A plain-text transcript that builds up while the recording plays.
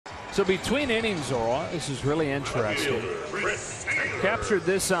So between innings, Zora, this is really interesting. Captured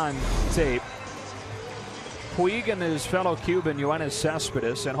this on tape. Puig and his fellow Cuban Yoenis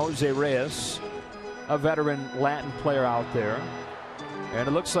Cespedes and Jose Reyes, a veteran Latin player out there. And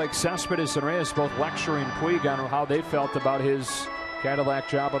it looks like Cespedes and Reyes both lecturing Puig on how they felt about his Cadillac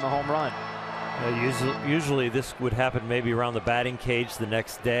job on the home run. Usually this would happen maybe around the batting cage the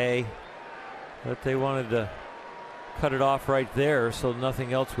next day, but they wanted to cut it off right there so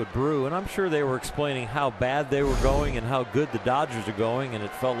nothing else would brew. And I'm sure they were explaining how bad they were going and how good the Dodgers are going, and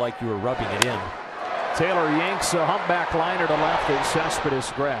it felt like you were rubbing it in. Taylor yanks a humpback liner to left that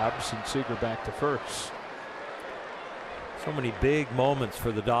Cespedes grabs, and Seager back to first. So many big moments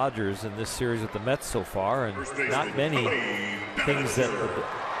for the Dodgers in this series with the Mets so far, and not many things that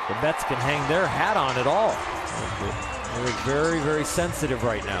the Mets can hang their hat on at all. They're very, very sensitive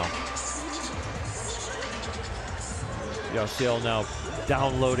right now. Yasiel now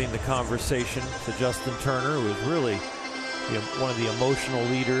downloading the conversation to Justin Turner, who is really one of the emotional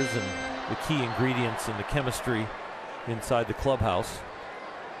leaders and the key ingredients in the chemistry inside the clubhouse.